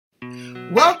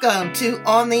Welcome to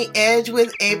On the Edge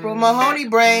with April Mahoney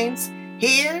Brains.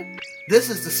 Here, this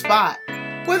is the spot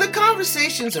where the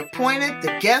conversations are pointed,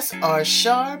 the guests are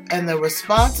sharp, and the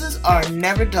responses are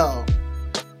never dull.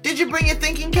 Did you bring your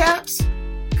thinking caps?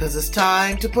 Because it's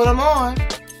time to put them on.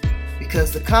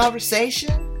 Because the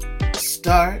conversation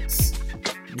starts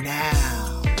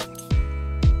now.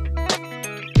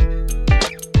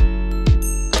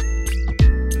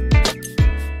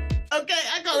 Okay,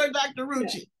 I call her Dr.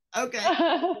 Ruchi. Okay.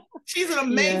 She's an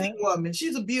amazing woman.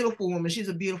 She's a beautiful woman. She's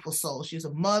a beautiful soul. She's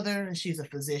a mother and she's a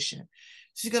physician.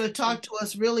 She's going to talk to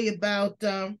us really about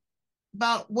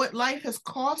what life has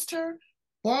cost her,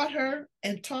 bought her,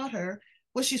 and taught her,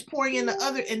 what she's pouring into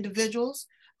other individuals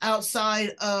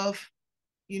outside of,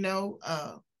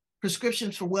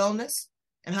 prescriptions for wellness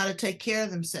and how to take care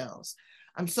of themselves.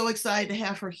 I'm so excited to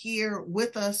have her here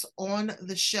with us on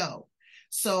the show.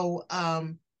 So,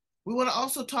 we want to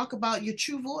also talk about your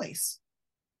true voice,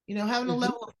 having a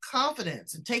level of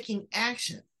confidence and taking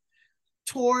action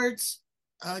towards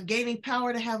gaining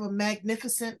power to have a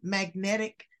magnificent,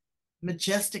 magnetic,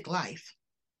 majestic life.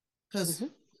 Because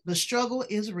the struggle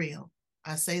is real.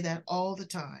 I say that all the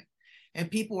time.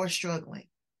 And people are struggling.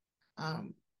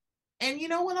 And you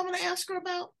know what I'm going to ask her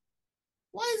about?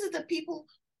 Why is it that people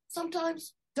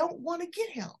sometimes don't want to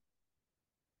get help?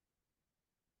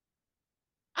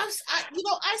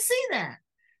 I see that.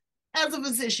 As a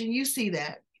physician, you see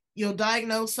that. You'll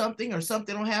diagnose something or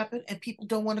something will happen and people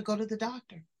don't want to go to the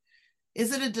doctor.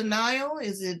 Is it a denial?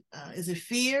 Is it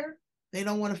fear? They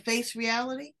don't want to face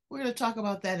reality? We're going to talk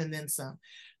about that and then some.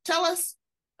 Tell us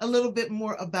a little bit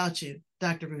more about you,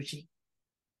 Dr. Ruchi.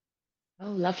 Oh,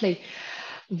 lovely.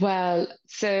 Well,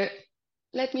 so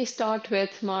let me start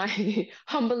with my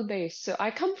humble base. So I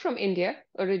come from India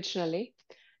originally.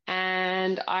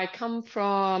 And I come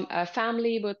from a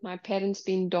family with my parents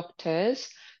being doctors.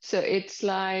 So it's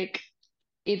like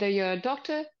either you're a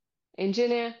doctor,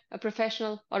 engineer, a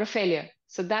professional, or a failure.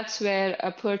 So that's where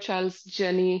a poor child's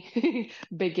journey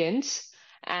begins.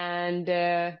 And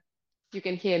you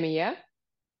can hear me, yeah?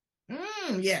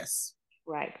 Yes.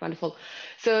 Right, wonderful.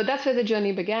 So that's where the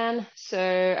journey began. So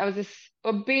I was this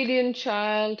obedient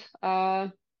child.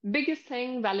 Biggest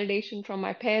thing, validation from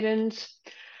my parents.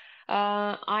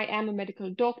 I am a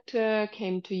medical doctor,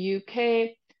 came to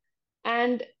UK,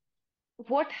 and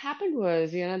what happened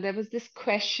was, there was this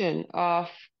question of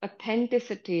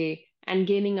authenticity and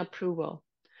gaining approval.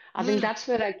 I think that's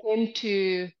where I came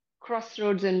to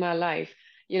crossroads in my life.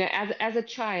 As a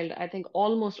child, I think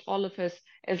almost all of us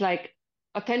is like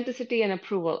authenticity and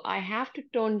approval. I have to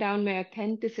tone down my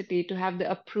authenticity to have the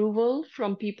approval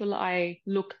from people I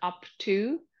look up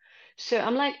to. So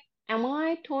I'm like, am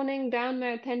I toning down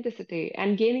my authenticity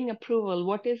and gaining approval?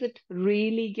 What is it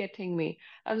really getting me?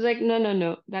 I was like, no, no,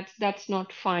 no, that's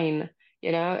not fine.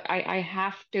 I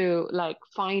have to like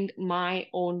find my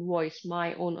own voice,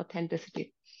 my own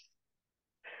authenticity.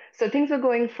 So things were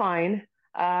going fine.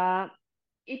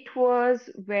 It was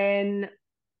when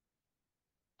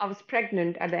I was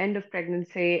pregnant at the end of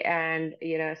pregnancy, and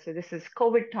so this is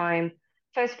COVID time.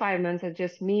 First 5 months are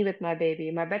just me with my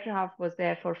baby. My better half was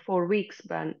there for 4 weeks,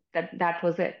 but that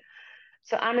was it.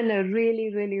 So I'm in a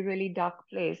really, really, really dark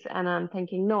place, and I'm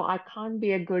thinking, no, I can't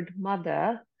be a good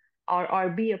mother or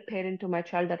be a parent to my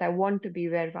child that I want to be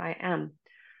where I am.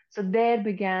 So there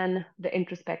began the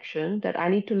introspection that I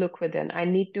need to look within. I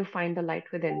need to find the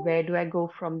light within. Where do I go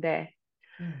from there?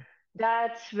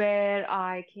 That's where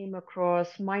I came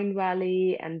across Mind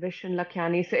Valley and Vishen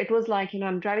Lakhiani. So it was like,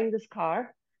 I'm driving this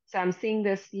car. So I'm seeing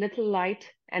this little light.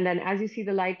 And then as you see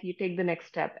the light, you take the next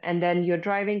step. And then you're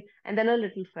driving and then a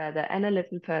little further and a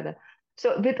little further.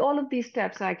 So with all of these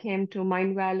steps, I came to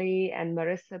Mind Valley and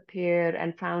Marissa Peer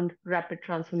and found rapid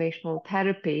transformational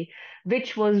therapy,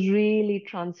 which was really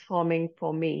transforming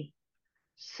for me.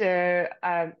 So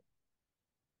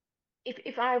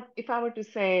if I were to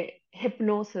say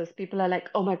hypnosis, people are like,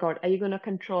 "Oh my God, are you going to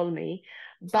control me?"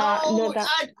 But no,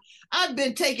 I've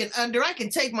been taken under. I can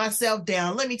take myself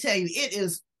down. Let me tell you, it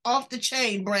is off the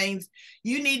chain, brains.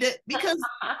 You need to, because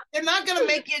they're not going to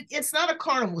make it. It's not a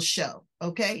carnival show,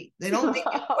 okay? They don't make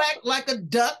you quack like a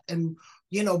duck and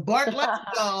bark like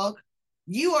a dog.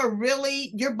 You are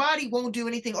really, your body won't do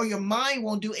anything, or your mind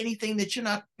won't do anything that you're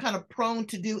not kind of prone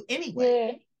to do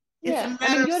anyway. Yeah, It's a I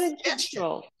matter mean, of you're in suggestion.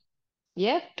 control.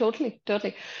 Yeah, totally,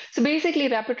 totally. So basically,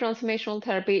 rapid transformational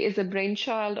therapy is a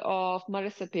brainchild of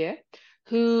Marissa Peer,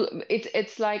 who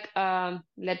it's like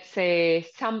let's say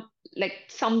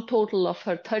some total of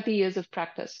her 30 years of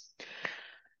practice.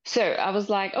 So I was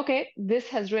like, okay, this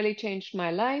has really changed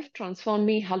my life, transformed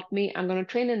me, helped me. I'm going to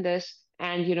train in this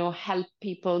and help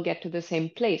people get to the same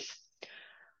place.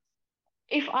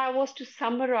 if I was to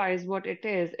summarize what it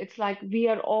is, it's like we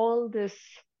are all this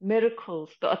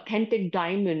miracles, the authentic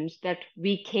diamonds that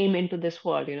we came into this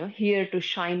world, here to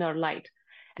shine our light.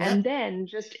 Yep. And then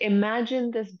just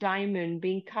imagine this diamond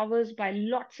being covered by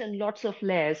lots and lots of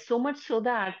layers, so much so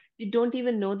that you don't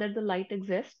even know that the light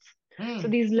exists. So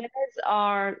Mm. these layers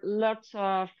are lots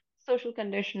of social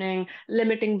conditioning,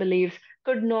 limiting beliefs,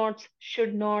 could nots,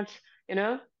 should nots,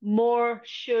 more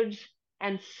shoulds,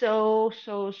 and so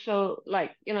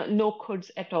like no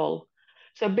coulds at all.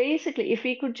 So basically, if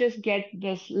we could just get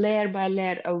this layer by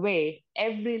layer away,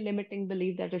 every limiting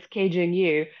belief that is caging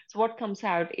you, so what comes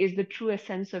out is the true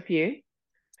essence of you.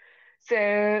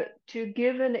 So to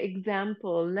give an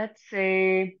example, let's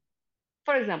say,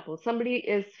 for example, somebody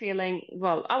is feeling,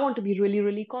 well, I want to be really,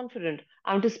 really confident.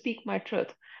 I want to speak my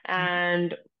truth.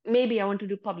 And maybe I want to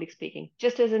do public speaking,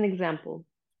 just as an example.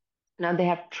 Now they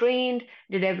have trained,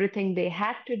 did everything they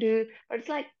had to do, but it's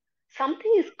like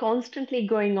something is constantly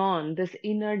going on, this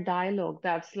inner dialogue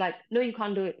that's like, no, you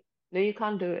can't do it. No, you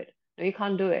can't do it. No, you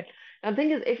can't do it. Now, the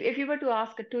thing is, if you were to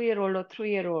ask a 2-year-old or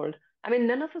 3-year-old, I mean,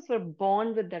 none of us were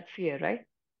born with that fear, right?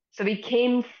 So we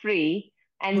came free,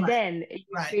 and Right. then you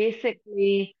Right.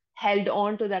 basically held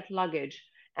on to that luggage,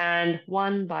 and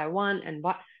one by one and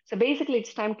one. So basically,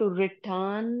 it's time to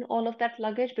return all of that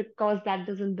luggage because that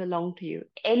doesn't belong to you.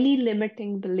 Any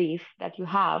limiting belief that you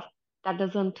have that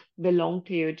doesn't belong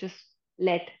to you, just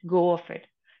let go of it.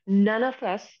 None of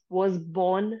us was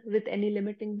born with any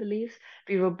limiting beliefs.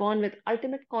 We were born with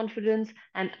ultimate confidence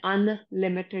and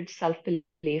unlimited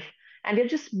self-belief. And they're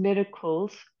just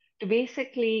miracles to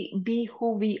basically be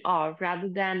who we are rather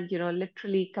than,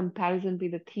 literally comparison be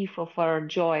the thief of our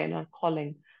joy and our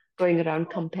calling, going around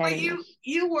Were comparing you us.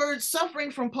 you were suffering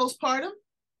from postpartum?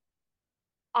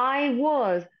 I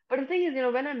was. But the thing is,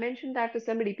 when I mentioned that to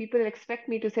somebody, people expect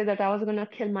me to say that I was going to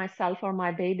kill myself or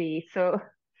my baby. So,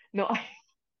 no,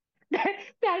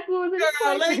 that wasn't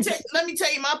Girl, quite. let me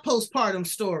tell you my postpartum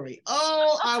story.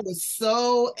 Oh, I was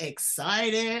so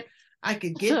excited. I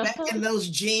could get back in those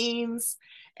jeans,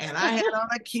 and I had on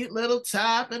a cute little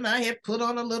top, and I had put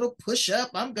on a little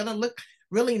push-up. I'm gonna look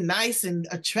really nice and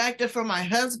attractive for my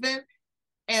husband.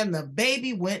 And the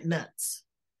baby went nuts.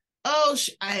 Oh,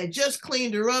 I had just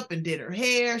cleaned her up and did her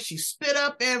hair. She spit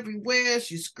up everywhere.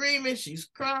 She's screaming. She's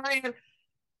crying,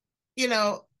 you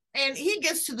know. And he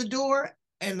gets to the door,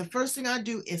 and the first thing I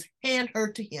do is hand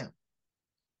her to him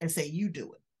and say, "You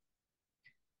do it."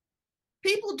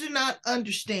 People do not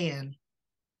understand.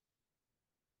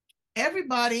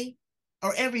 Everybody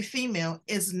or every female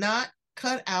is not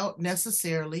cut out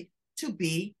necessarily to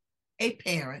be a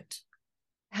parent.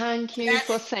 Thank you That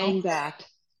for is saying okay. that.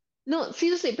 No,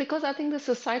 seriously, because I think the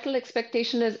societal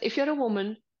expectation is if you're a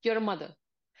woman, you're a mother.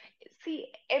 See,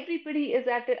 everybody is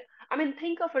at it. I mean,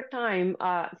 think of a time,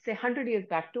 say 100 years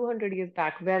back, 200 years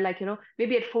back, where, like,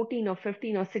 maybe at 14 or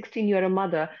 15 or 16, you're a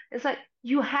mother. It's like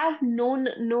you have known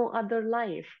no other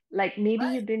life. Like, maybe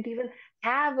you Right. didn't even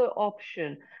have an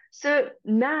option. So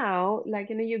now, like,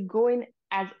 you go in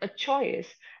as a choice,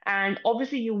 and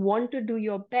obviously you want to do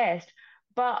your best,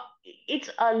 but it's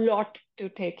a lot to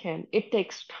take in. It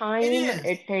takes It time, is.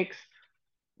 it takes,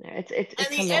 it's, And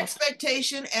it's a the lot.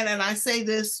 expectation, and I say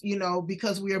this,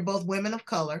 because we are both women of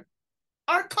color,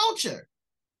 our culture.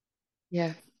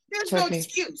 Yeah, There's no totally.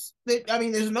 excuse. I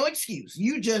mean, there's no excuse.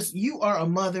 You are a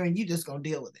mother and you just gonna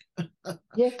deal with it.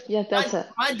 Yeah, yeah, my that's it.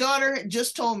 my daughter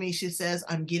just told me, she says,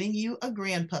 "I'm getting you a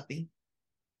grandpuppy.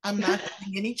 I'm not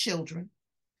having any children."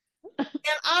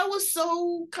 And I was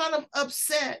so kind of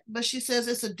upset, but she says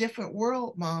it's a different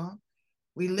world, Mom.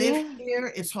 We live Yeah,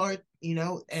 here. It's hard,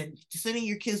 and sending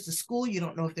your kids to school, you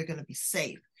don't know if they're going to be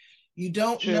safe. You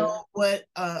don't know true. what,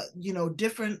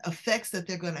 different effects that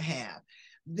they're going to have.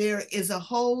 There is a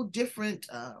whole different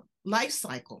life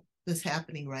cycle that's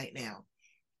happening right now.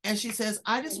 And she says,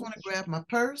 I just want to grab my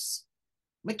purse,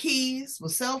 my keys, my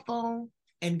cell phone,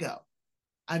 and go.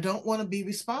 I don't want to be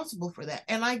responsible for that.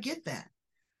 And I get that.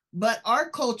 But our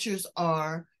cultures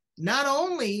are, not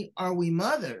only are we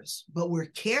mothers, but we're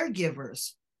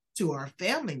caregivers to our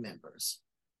family members.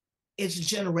 It's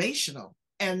generational.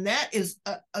 And that is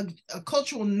a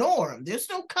cultural norm. There's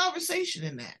no conversation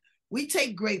in that. We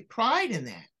take great pride in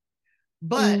that.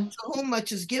 But Mm, to whom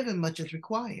much is given, much is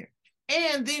required.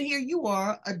 And then here you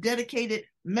are, a dedicated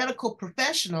medical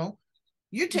professional.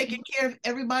 You're taking mhm, care of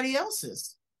everybody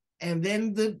else's. And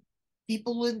then the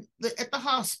people at the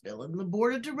hospital and the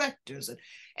board of directors,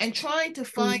 and trying to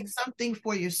find mm, something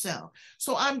for yourself.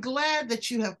 So I'm glad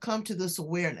that you have come to this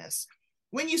awareness.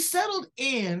 When you settled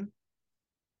in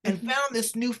and mhm, found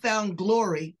this newfound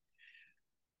glory,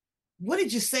 what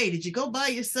did you say? Did you go buy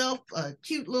yourself a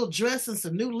cute little dress and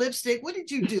some new lipstick? What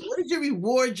did you do? What did you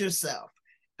reward yourself?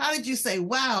 How did you say,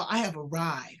 wow, I have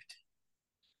arrived?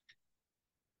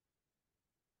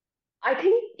 I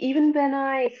think even when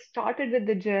I started with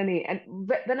the journey, and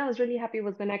when I was really happy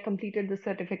was when I completed the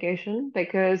certification,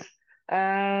 because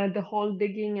the whole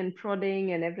digging and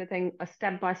prodding and everything, a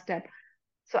step by step.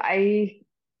 So I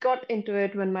got into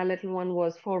it when my little one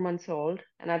was 4 months old,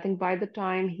 and I think by the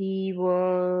time he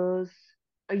was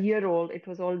a year old, it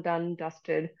was all done,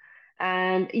 dusted.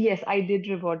 And yes, I did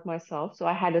reward myself. So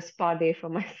I had a spa day for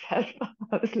myself.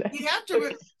 I was like, You have to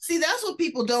okay. see, that's what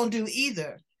people don't do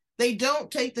either. They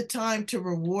don't take the time to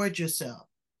reward yourself.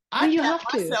 No, I you pat have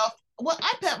to. myself, well,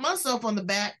 I pat myself on the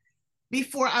back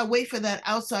before I wait for that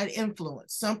outside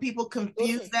influence. Some people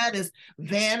confuse Totally. that as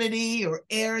vanity or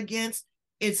arrogance.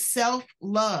 It's self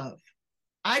love.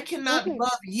 I cannot Totally.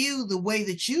 love you the way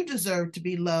that you deserve to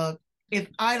be loved if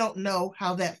I don't know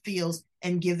how that feels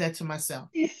and give that to myself.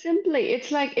 Simply,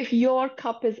 it's like if your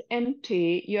cup is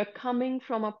empty, you're coming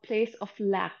from a place of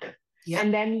lack, Yep.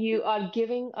 and then you are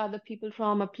giving other people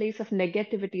from a place of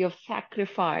negativity, of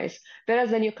sacrifice. Whereas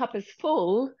when your cup is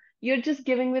full, you're just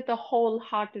giving with a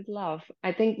wholehearted love.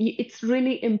 I think it's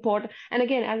really important. And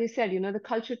again, as you said, the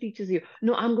culture teaches you,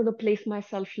 no, I'm going to place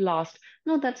myself last.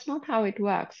 No, that's not how it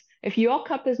works. If your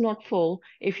cup is not full,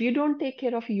 if you don't take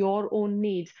care of your own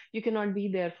needs, you cannot be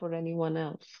there for anyone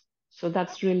else. So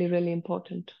that's really, really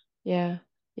important. Yeah,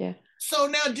 yeah. So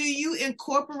now, do you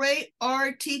incorporate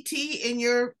RTT in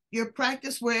your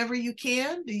practice wherever you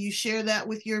can? Do you share that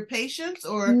with your patients,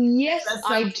 or is Yes, that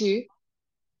I something? do.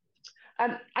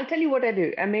 I'll tell you what I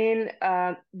do. I mean,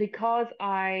 because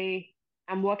I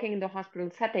am working in the hospital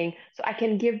setting, so I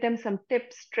can give them some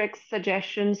tips, tricks,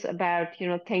 suggestions about,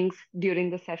 things during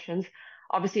the sessions.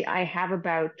 Obviously, I have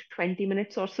about 20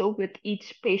 minutes or so with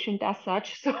each patient as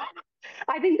such. So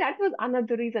I think that was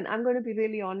another reason. I'm going to be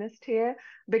really honest here,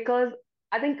 because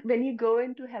I think when you go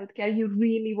into healthcare, you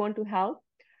really want to help.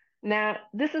 Now,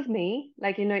 this is me,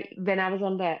 like, when I was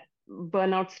on the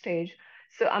burnout stage.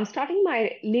 So I'm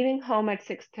leaving home at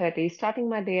 6:30, starting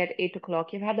my day at 8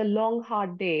 o'clock. You've had a long,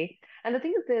 hard day. And the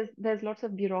thing is, there's lots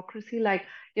of bureaucracy. Like,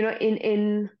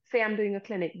 say I'm doing a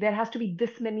clinic, there has to be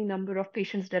this many number of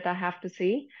patients that I have to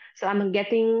see. So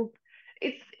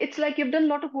it's like you've done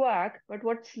a lot of work, but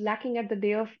what's lacking at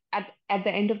the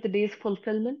end of the day is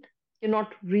fulfillment. You're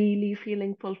not really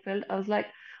feeling fulfilled. I was like,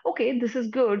 okay, this is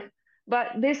good, but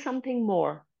there's something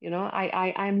more.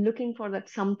 I'm looking for that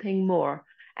something more.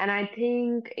 And I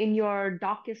think in your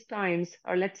darkest times,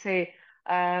 or let's say,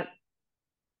 then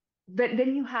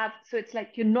you have, so it's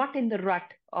like you're not in the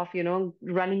rut of,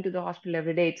 running to the hospital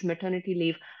every day. It's maternity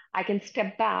leave. I can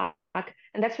step back,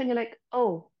 and that's when you're like,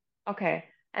 oh, okay.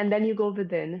 And then you go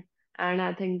within. And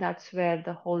I think that's where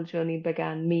the whole journey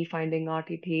began, me finding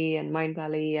RTT and Mind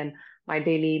Valley and my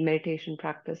daily meditation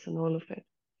practice and all of it.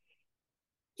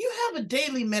 You have a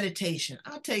daily meditation.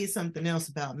 I'll tell you something else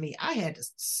about me. I had to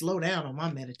slow down on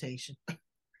my meditation,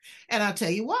 and I'll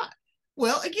tell you why.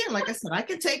 Well, again, like I said, I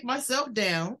can take myself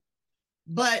down,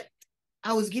 but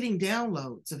I was getting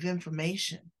downloads of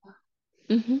information.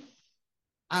 Hmm.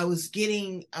 I was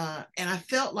getting, and I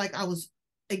felt like I was,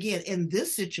 again, in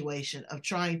this situation of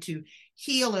trying to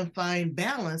heal and find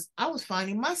balance, I was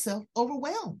finding myself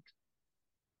overwhelmed,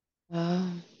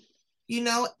 Oh.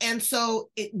 and so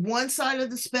one side of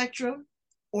the spectrum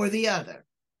or the other.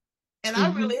 And I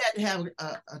Hmm. really had to have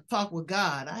a talk with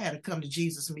God. I had to come to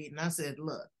Jesus meeting. I said,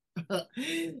 look,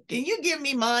 can you give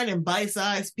me mine in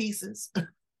bite-sized pieces?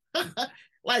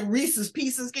 Like Reese's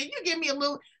Pieces. Can you give me a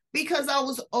little? Because I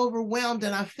was overwhelmed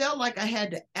and I felt like I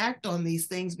had to act on these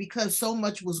things because so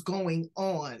much was going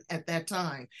on at that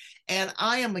time. And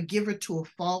I am a giver to a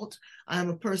fault. I'm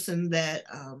a person that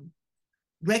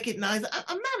recognizes,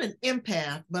 I'm not an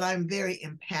empath, but I'm very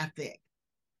empathic.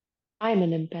 I'm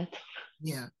an empath.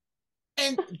 Yeah.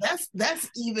 And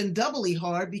that's even doubly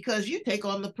hard because you take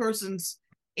on the person's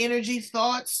energy,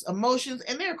 thoughts, emotions,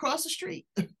 and they're across the street.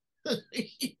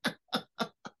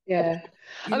 Yeah.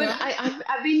 you I mean, know?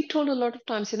 I've been told a lot of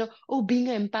times, oh, being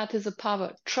an empath is a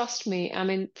power. Trust me. I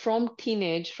mean, from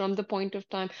the point of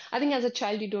time, I think as a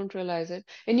child, you don't realize it.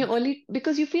 In your early,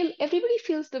 because everybody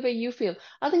feels the way you feel.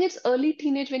 I think it's early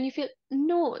teenage when you feel,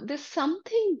 no, there's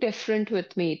something different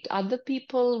with me. Other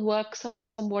people work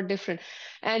somewhat different.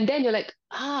 And then you're like,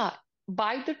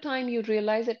 by the time you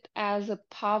realize it as a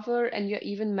power and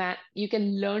you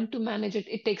can learn to manage it,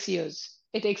 it takes years.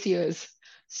 It takes years.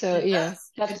 So It yeah,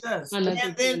 does. It that's does. another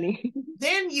And then journey.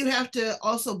 then you have to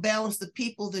also balance the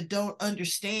people that don't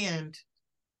understand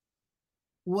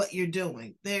what you're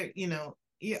doing. They're,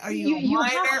 Are you a You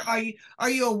have. whiner? Are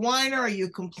you a whiner? Are you a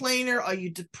complainer? Are you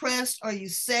depressed? Are you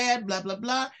sad? Blah blah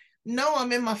blah. No,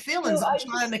 I'm in my feelings. No, I'm I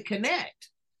trying just to connect.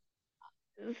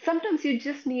 sometimes you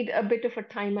just need a bit of a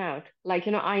timeout. Like,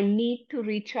 I need to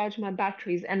recharge my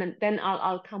batteries and then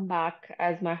I'll come back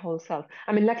as my whole self.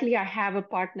 I mean, luckily I have a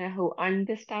partner who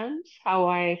understands how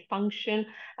I function,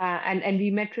 and we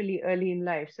met really early in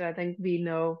life. So I think we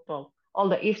know, well, all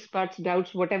the ifs, buts,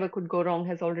 doubts, whatever could go wrong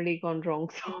has already gone wrong.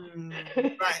 So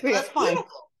Right. we are That's fine.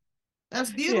 beautiful. That's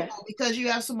Yeah. beautiful because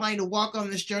you have somebody to walk on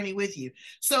this journey with you.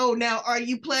 So now, are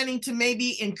you planning to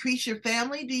maybe increase your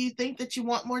family? Do you think that you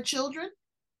want more children?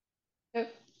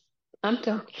 Yep, I'm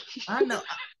done. I know.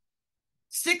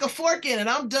 Stick a fork in it.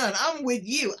 I'm done. I'm with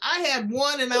you. I had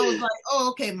one and I was like, oh,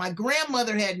 okay. My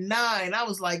grandmother had nine. I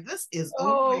was like, this is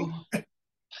Oh, over.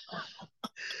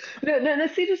 no, no, no,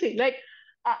 seriously. Like,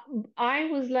 uh, I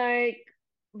was like,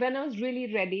 when I was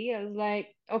really ready, I was like,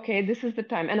 okay, this is the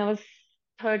time. And I was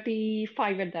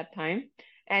 35 at that time.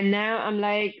 And now I'm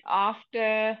like,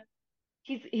 after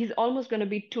he's almost going to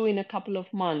be two in a couple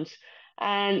of months.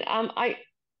 And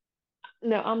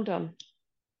no, I'm done.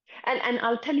 And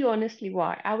I'll tell you honestly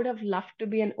why. I would have loved to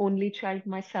be an only child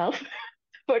myself,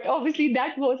 but obviously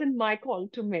that wasn't my call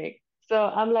to make. So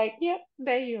I'm like, yeah,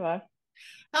 there you are.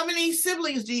 How many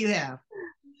siblings do you have?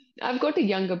 I've got a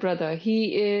younger brother.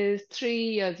 He is 3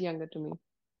 years younger to me.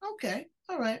 Okay.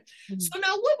 All right. Mhm. So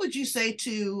now what would you say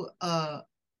to a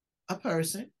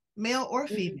person, male or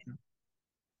Mhm. female,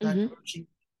 Dr. Mhm. Ruchi,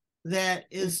 that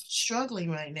is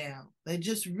struggling right now? That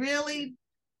just really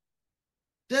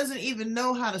doesn't even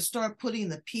know how to start putting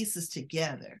the pieces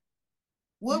together.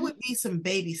 What would Mhm. be some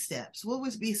baby steps? What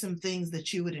would be some things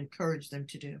that you would encourage them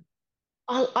to do?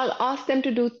 I'll ask them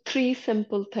to do three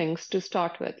simple things to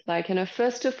start with. Like,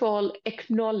 first of all,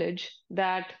 acknowledge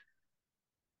that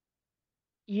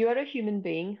you're a human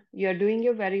being, you're doing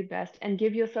your very best, and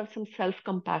give yourself some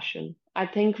self-compassion. I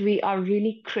think we are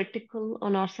really critical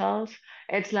on ourselves.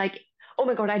 It's like, oh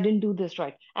my God, I didn't do this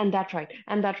right, and that right,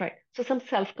 and that right. So some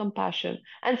self-compassion.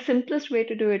 And simplest way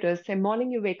to do it is say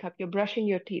morning you wake up, you're brushing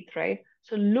your teeth, right?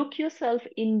 So look yourself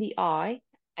in the eye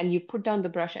and you put down the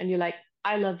brush and you're like,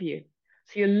 I love you.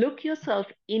 So you look yourself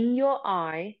in your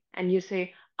eye and you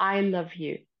say, I love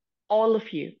you. All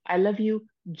of you. I love you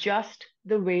just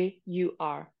the way you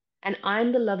are. And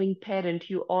I'm the loving parent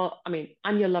you all, I mean,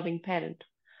 I'm your loving parent.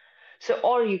 So,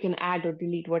 or you can add or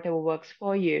delete whatever works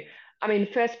for you. I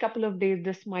mean, first couple of days,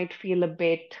 this might feel a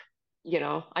bit,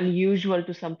 unusual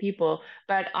to some people,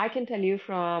 but I can tell you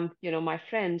from, my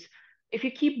friends, if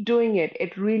you keep doing it,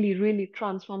 it really, really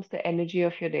transforms the energy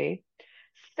of your day.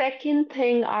 Second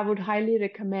thing I would highly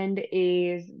recommend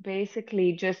is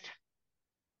basically just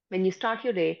when you start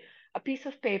your day, a piece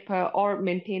of paper or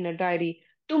maintain a diary,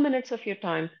 2 minutes of your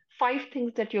time, five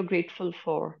things that you're grateful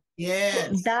for. So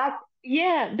Yes. that,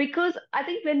 yeah, because I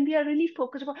think when we are really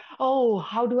focused about, oh,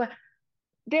 how do I,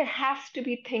 there has to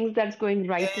be things that's going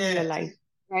right in your life, Yes.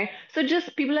 right? So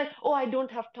just people like, oh, I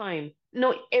don't have time.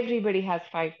 No, everybody has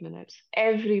 5 minutes.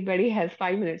 Everybody has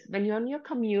 5 minutes. When you're on your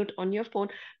commute, on your phone,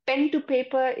 pen to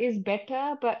paper is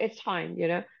better, but it's fine.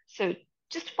 So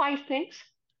just five things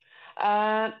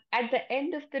at the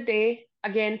end of the day,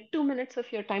 again, 2 minutes of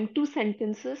your time, two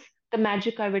sentences, the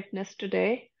magic I witnessed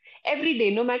today. Every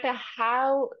day, no matter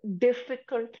how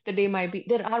difficult the day might be,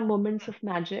 there are moments of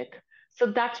magic. So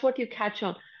that's what you catch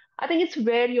on. I think it's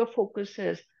where your focus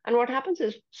is. And what happens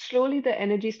is slowly the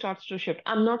energy starts to shift.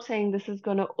 I'm not saying this is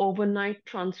going to overnight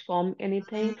transform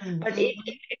anything, but it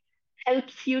Mm-hmm.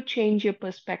 helps you change your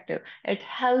perspective. It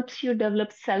helps you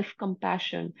develop self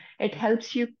compassion. It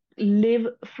helps you live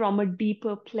from a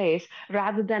deeper place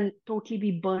rather than totally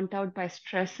be burnt out by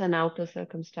stress and outer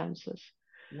circumstances.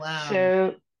 Wow.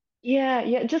 So, yeah,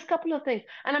 yeah, just a couple of things.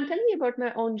 And I'm telling you about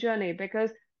my own journey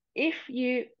because if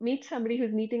you meet somebody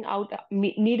who's needing outer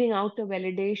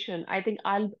validation, I think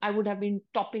I would have been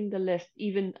topping the list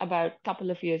even about a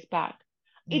couple of years back.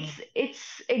 Mm.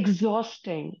 It's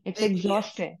exhausting. It's It is.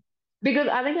 exhausting. Because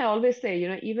I think I always say,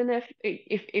 even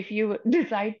if you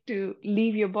decide to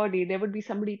leave your body, there would be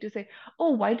somebody to say,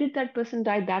 "Oh, why did that person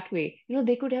die that way?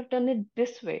 They could have done it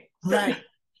this way." So Right.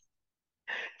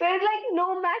 so it's like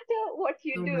no matter what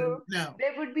you do, No.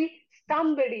 there would be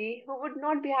somebody who would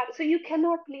not be happy. So you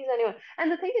cannot please anyone.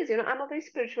 And the thing is, I'm a very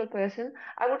spiritual person.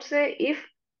 I would say if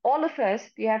all of us,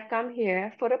 we have come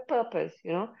here for a purpose.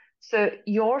 So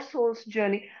your soul's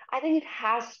journey, I think it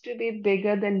has to be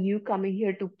bigger than you coming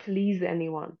here to please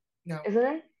anyone, No. isn't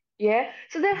it? Yeah.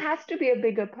 So there has to be a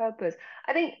bigger purpose.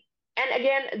 I think, and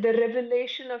again, the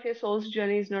revelation of your soul's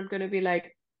journey is not going to be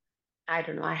like, I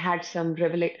don't know, I had some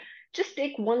revelation. Just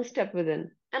take one step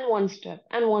within and one step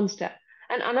and one step.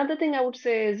 And another thing I would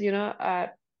say is,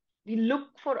 we look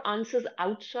for answers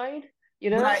outside, you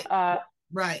know, Right, uh,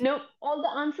 right. no, all the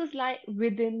answers lie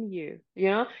within you.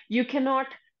 You cannot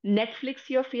Netflix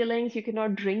your feelings, you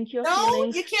cannot drink your No,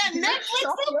 feelings, you you can't cannot Netflix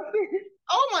shop it. your feelings.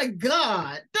 Oh my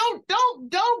God.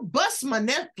 Don't bust my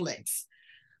Netflix.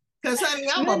 Because honey,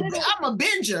 I'm No, a no, no. I'm a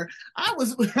binger. I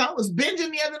was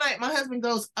binging the other night. My husband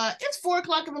goes, it's 4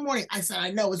 o'clock in the morning. I said,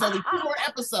 I know it's only two more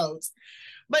episodes.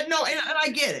 But no, and I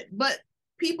get it. But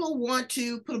people want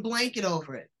to put a blanket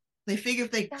over it. They figure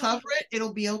if they Yeah. cover it,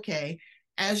 it'll be okay.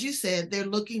 As you said, they're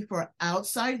looking for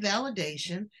outside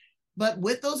validation. But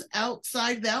with those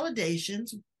outside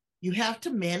validations, you have to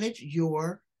manage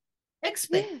your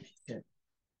Yes. expectation.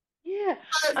 Yeah.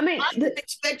 I Because mean, I can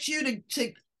expect you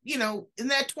to in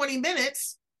that 20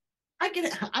 minutes,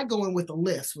 I go in with a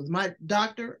list with my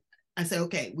doctor. I say,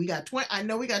 okay, we got 20. I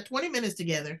know we got 20 minutes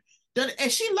together.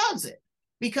 And she loves it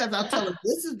because I'll tell her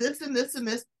this is this and this and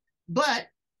this. But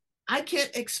I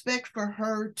can't expect for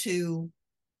her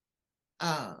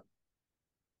uh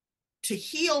to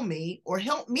heal me or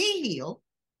help me heal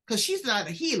because she's not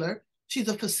a healer, she's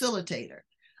a facilitator.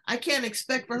 I can't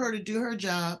expect for her to do her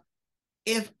job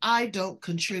if I don't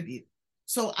contribute.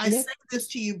 So I say yep. this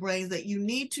to you, Brains, that you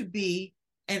need to be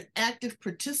an active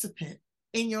participant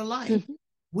in your life. Mhm.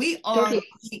 We are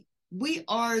Totally. we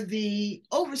are the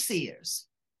overseers.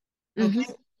 Okay.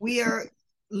 Hmm. We are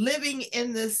living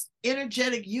in this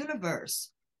energetic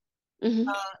universe, Hmm.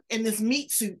 in this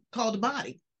meat suit called the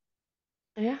body.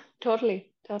 Yeah,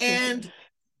 totally. Totally. And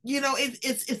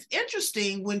it's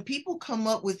interesting when people come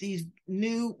up with these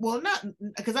new, well, not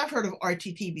because I've heard of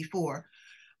RTT before,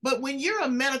 but when you're a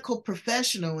medical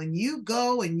professional and you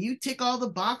go and you tick all the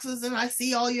boxes and I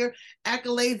see all your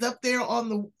accolades up there on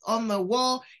the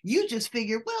wall, you just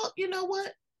figure, well, you know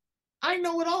what? I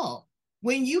know it all.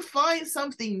 When you find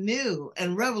something new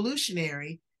and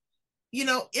revolutionary,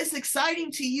 it's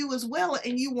exciting to you as well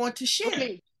and you want to share it.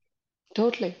 Totally.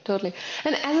 Totally, totally.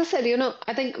 And as I said,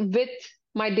 I think with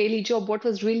my daily job, what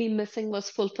was really missing was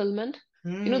fulfillment.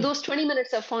 Mm, Those 20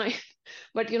 minutes are fine,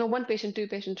 but one patient, two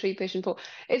patient, three patient, four.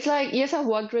 It's like, yes, I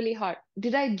worked really hard.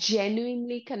 Did I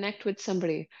genuinely connect with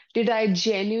somebody? Did I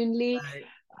genuinely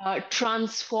right.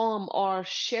 transform or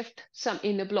shift some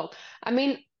inner block? I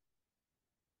mean,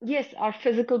 yes, our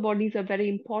physical bodies are very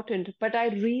important, but I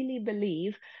really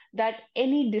believe that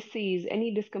any disease,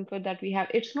 any discomfort that we have,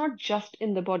 it's not just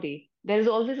in the body. There is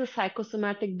always a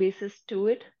psychosomatic basis to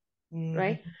it,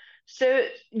 right? Mm-hmm. So,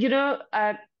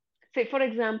 say for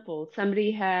example,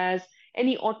 somebody has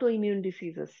any autoimmune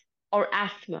diseases or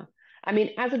asthma. I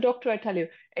mean, as a doctor, I tell you,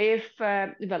 if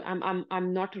well,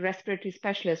 I'm not a respiratory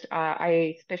specialist.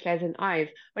 I specialize in eyes.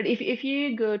 But if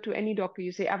you go to any doctor,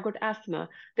 you say I've got asthma,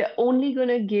 they're only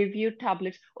gonna give you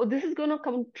tablets. Oh, this is gonna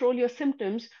control your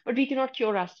symptoms, but we cannot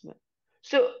cure asthma.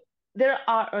 So there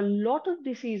are a lot of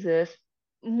diseases,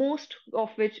 most of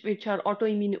which are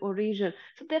autoimmune origin.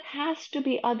 So there has to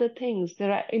be other things.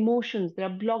 There are emotions, there are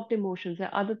blocked emotions, there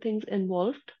are other things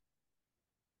involved.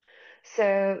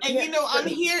 So And yeah, so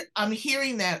I'm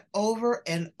hearing that over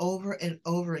and over and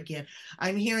over again.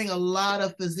 I'm hearing a lot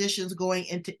of physicians going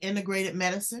into integrated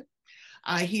medicine.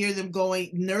 I hear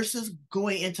nurses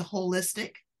going into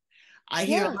holistic. I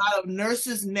hear a yeah, lot of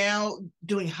nurses now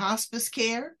doing hospice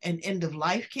care and end of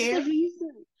life there's a care.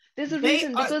 reason. There's a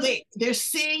reason because They're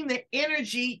seeing the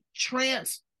energy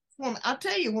transform. I'll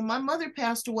tell you, when my mother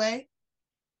passed away,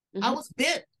 I Mhm, was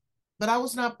bit, but I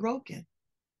was not broken.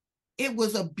 It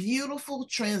was a beautiful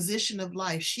transition of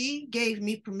life. She gave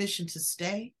me permission to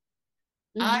stay.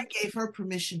 I mhm, gave her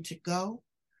permission to go.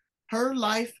 Her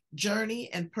life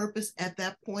journey and purpose at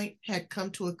that point had come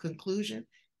to a conclusion.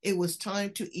 It was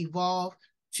time to evolve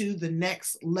to the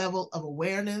next level of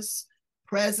awareness,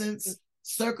 mhm. presence,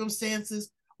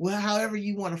 circumstances, well, however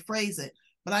you want to phrase it.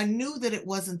 But I knew that it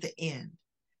wasn't the end.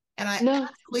 And I No.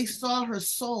 actually saw her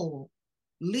soul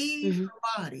leave Mhm,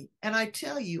 her body. And I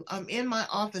tell you, I'm in my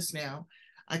office now.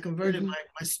 I converted mhm,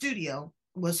 my studio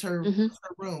mhm, was her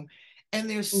room. And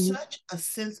there's mhm, such a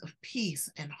sense of peace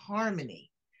and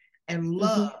harmony and mhm.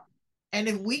 love. And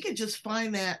if we could just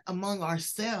find that among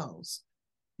ourselves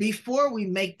before we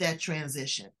make that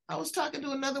transition. I was talking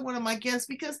to another one of my guests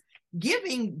because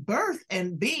giving birth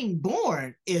and being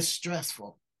born is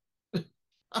stressful.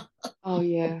 Oh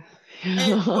yeah.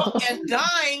 And and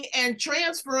dying and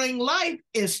transferring life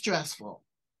is stressful.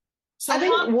 So I how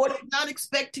think can what we not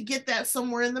expect to get that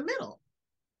somewhere in the middle?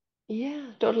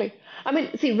 Yeah, totally. I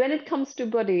mean, see, when it comes to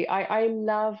body, I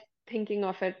love thinking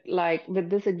of it like with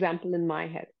this example in my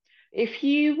head. If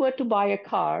you were to buy a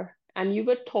car and you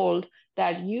were told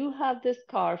that you have this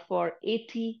car for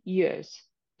 80 years,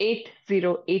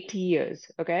 80 years,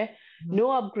 okay? No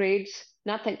upgrades,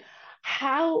 nothing.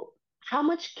 How how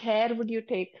much care would you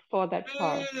take for that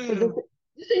car? So Mm.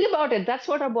 just think about it. That's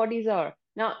what our bodies are.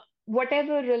 Now,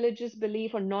 whatever religious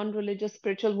belief or non-religious,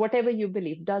 spiritual, whatever you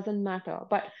believe, doesn't matter.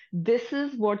 But this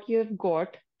is what you've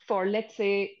got for, let's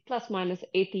say, plus minus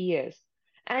 80 years.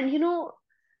 And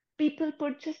people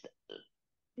put just,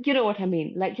 you know what I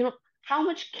mean? Like, how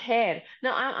much care.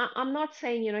 Now, I'm not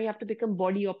saying, you have to become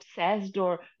body obsessed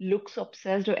or looks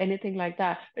obsessed or anything like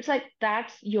that. It's like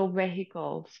that's your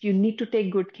vehicle. You need to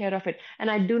take good care of it. And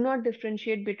I do not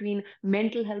differentiate between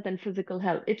mental health and physical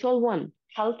health. It's all one.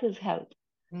 Health is health.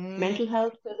 Mm. Mental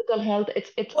health, physical health,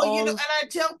 it's Well, all. and I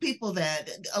tell people that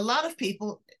a lot of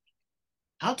people,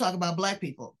 I'll talk about Black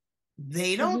people,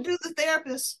 they don't Mhm. do the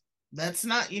therapist. That's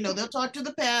not, they'll talk to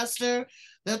the pastor,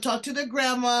 they'll talk to their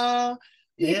grandma,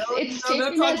 It's they'll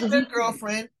taken talk as to their weakness.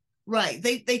 girlfriend. Right.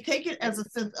 They take it as a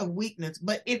sense of weakness.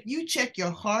 But if you check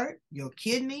your heart, your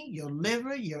kidney, your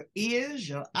liver, your ears,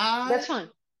 your eyes, That's fine.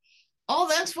 all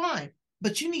that's fine.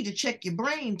 But you need to check your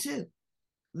brain too.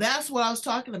 That's what I was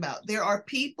talking about. There are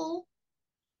people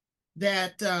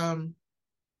that I'm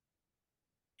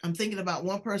thinking about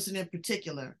one person in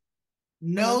particular, Uh-huh.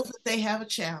 knows that they have a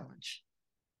challenge,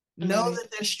 All know right.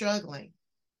 that they're struggling,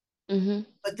 Mm-hmm.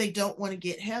 but they don't want to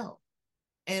get help.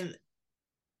 And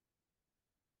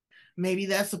maybe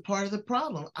that's a part of the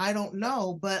problem. I don't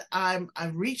know, but I've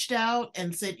reached out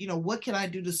and said, what can I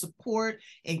do to support,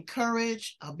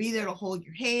 encourage? I'll be there to hold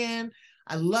your hand.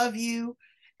 I love you.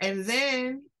 And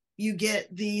then you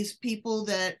get these people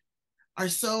that are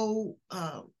so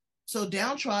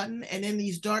downtrodden and in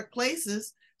these dark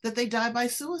places that they die by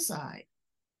suicide.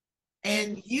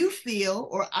 And Mm. you feel,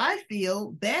 or I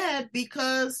feel bad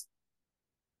because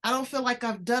I don't feel like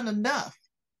I've done enough.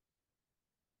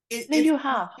 It, No, it's you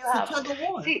have. You it's a have. tug of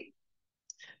war. See,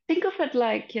 think of it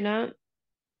like,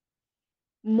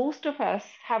 most of us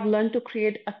have learned to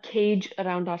create a cage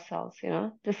around ourselves.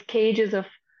 This cage is of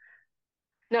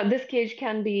Now, this cage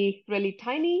can be really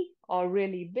tiny or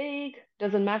really big,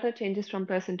 doesn't matter, changes from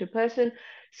person to person.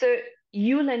 So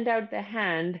you lend out the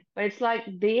hand, but it's like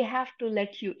they have to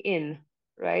let you in,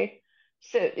 right?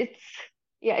 So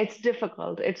yeah, it's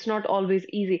difficult. It's not always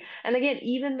easy. And again,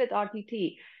 even with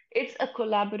RTT, it's a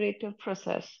collaborative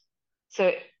process.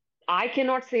 So I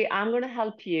cannot say, I'm going to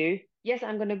help you. Yes,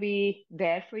 I'm going to be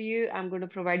there for you. I'm going to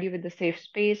provide you with the safe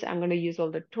space. I'm going to use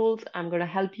all the tools. I'm going to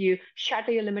help you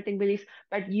shatter your limiting beliefs,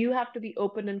 but you have to be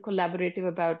open and collaborative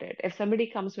about it. If somebody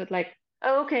comes with like,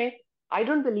 oh, okay, I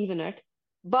don't believe in it,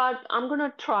 but I'm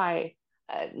gonna try.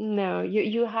 No,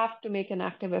 you have to make an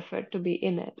active effort to be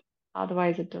in it.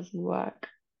 Otherwise, it doesn't work.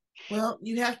 Well,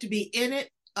 you have to be in it,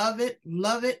 of it,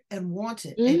 love it, and want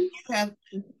it. And Mhm. you have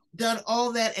done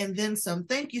all that and then some.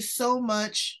 Thank you so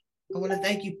much. I want to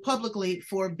thank you publicly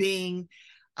for being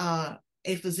a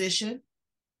physician.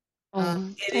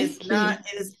 It is Thank not, you.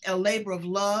 it is a labor of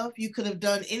love. You could have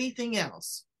done anything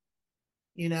else.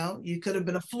 You could have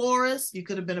been a florist, you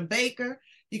could have been a baker,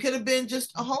 you could have been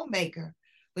just a homemaker,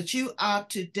 but you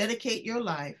opt to dedicate your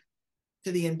life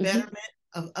to the Mhm. embetterment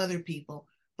of other people.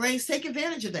 Brains, take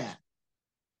advantage of that.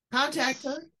 Contact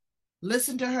Yes. her,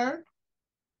 listen to her.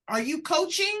 Are you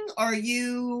coaching? Are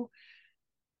you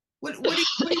what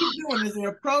are you doing? Is there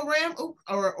a program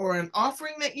or an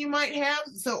offering that you might have?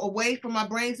 So a way for my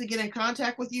brains to get in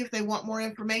contact with you if they want more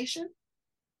information?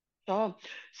 Sure.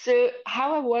 So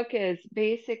how I work is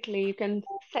basically you can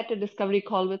set a discovery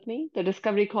call with me. The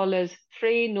discovery call is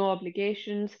free, no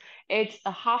obligations. It's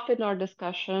a half an hour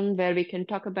discussion where we can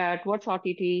talk about what's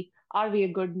RTT, are we a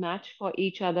good match for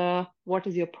each other, what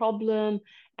is your problem?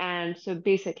 And so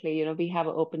basically, we have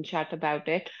an open chat about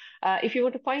it. If you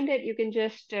want to find it, you can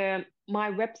just, my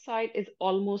website is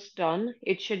almost done.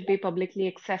 It should be publicly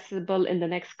accessible in the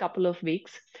next couple of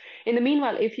weeks. In the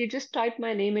meanwhile, if you just type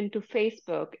my name into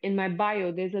Facebook, in my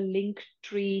bio, there's a link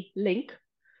tree link.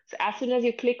 So as soon as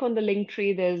you click on the link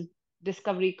tree, there's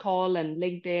Discovery Call and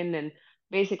LinkedIn, and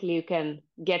basically you can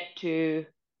get to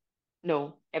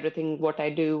know everything what I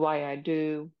do, why I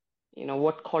do,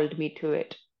 what called me to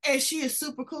it. And she is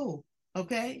super cool.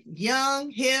 Okay.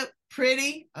 Young, hip,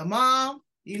 pretty, a mom,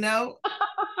 I'm gonna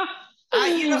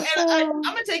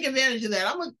take advantage of that.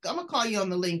 I'm gonna call you on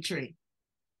the link tree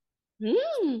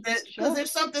because Sure.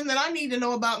 there's something that I need to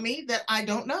know about me that I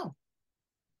don't know,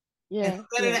 and Yeah, who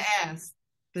better yeah. to ask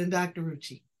than Dr.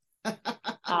 Ruchi?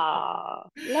 Ah,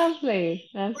 lovely,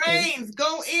 lovely. Brains,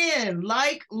 go in,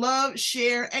 like, love,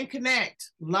 share, and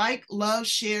connect. Like, love,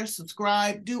 share,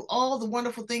 subscribe, do all the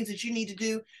wonderful things that you need to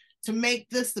do to make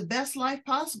this the best life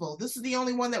possible. This is the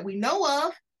only one that we know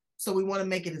of. So we want to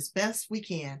make it as best we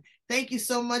can. Thank you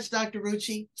so much, Dr.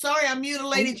 Ruchi. Sorry I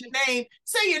mutilated your name.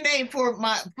 Say your name for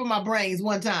my brains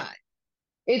one time.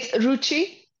 It's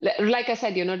Ruchi. Like I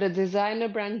said, the designer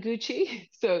brand Gucci.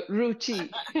 So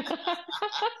Ruchi.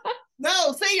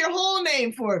 No, say your whole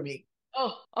name for me.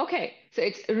 Oh, okay. So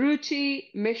it's Ruchi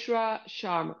Mishra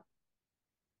Sharma.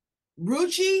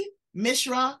 Ruchi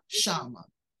Mishra Sharma.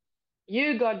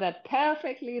 You got that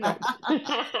perfectly right.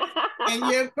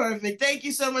 And you're perfect. Thank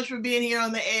you so much for being here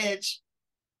on The Edge.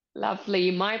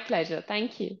 Lovely. My pleasure.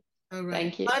 Thank you. All right.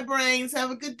 Thank you. My brains.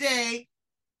 Have a good day.